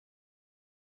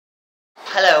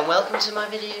Hello and welcome to my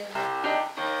video.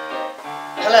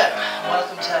 Hello and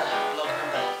welcome to vlog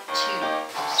number 2.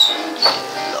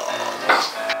 Vlogs.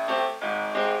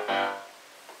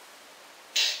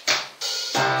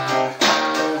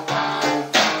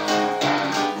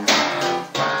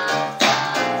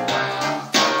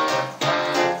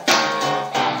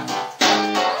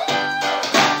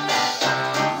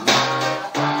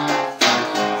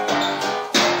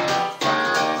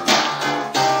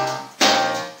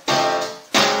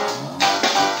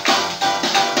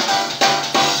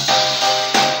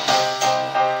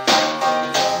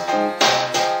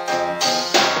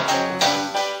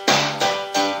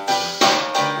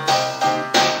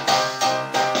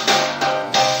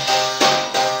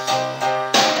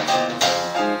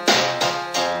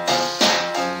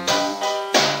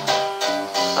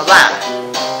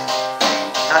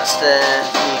 That's the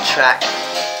new track.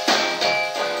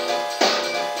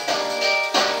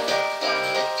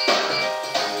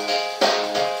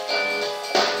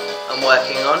 I'm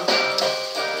working on.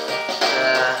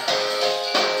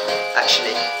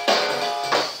 Actually,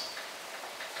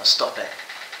 I'll stop it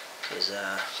because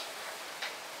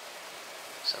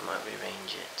so I might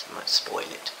rearrange it. I might spoil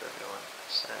it for everyone.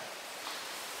 So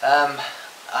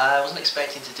I wasn't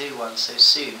expecting to do one so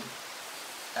soon.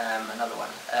 Another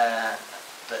one.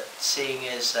 But seeing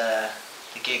as the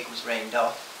gig was rained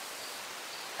off,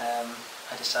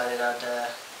 I decided I'd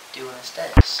do one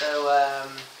instead. So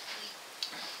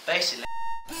basically,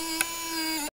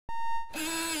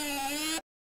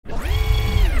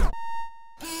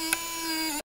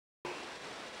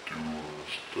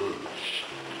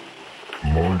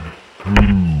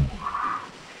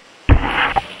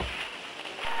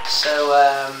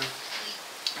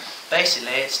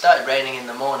 basically it started raining in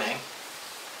the morning.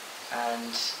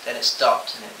 And then it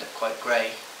stopped and it looked quite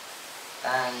grey,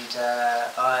 and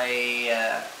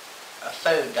I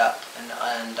phoned up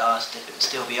and asked if it would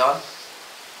still be on.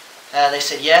 They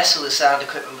said yes, all the sound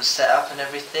equipment was set up and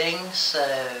everything, so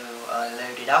I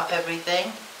loaded up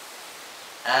everything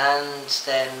and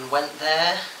then went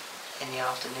there in the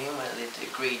afternoon when they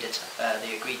agreed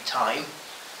the agreed time,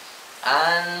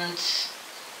 and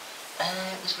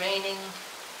it was raining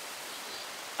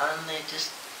and they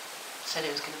just said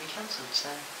it was going to be cancelled, so...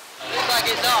 Looks like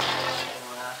it's off!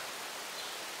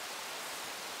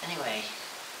 So, anyway,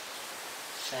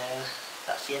 so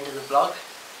that's the end of the vlog.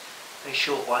 Very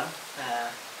short one.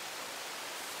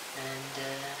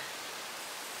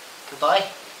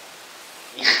 Goodbye.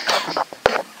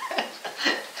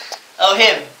 Oh,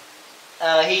 him!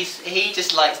 He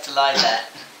just likes to lie there.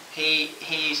 He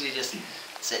usually just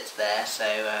sits there, so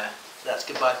that's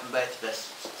goodbye from both of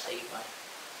us. Say goodbye.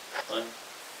 Bye.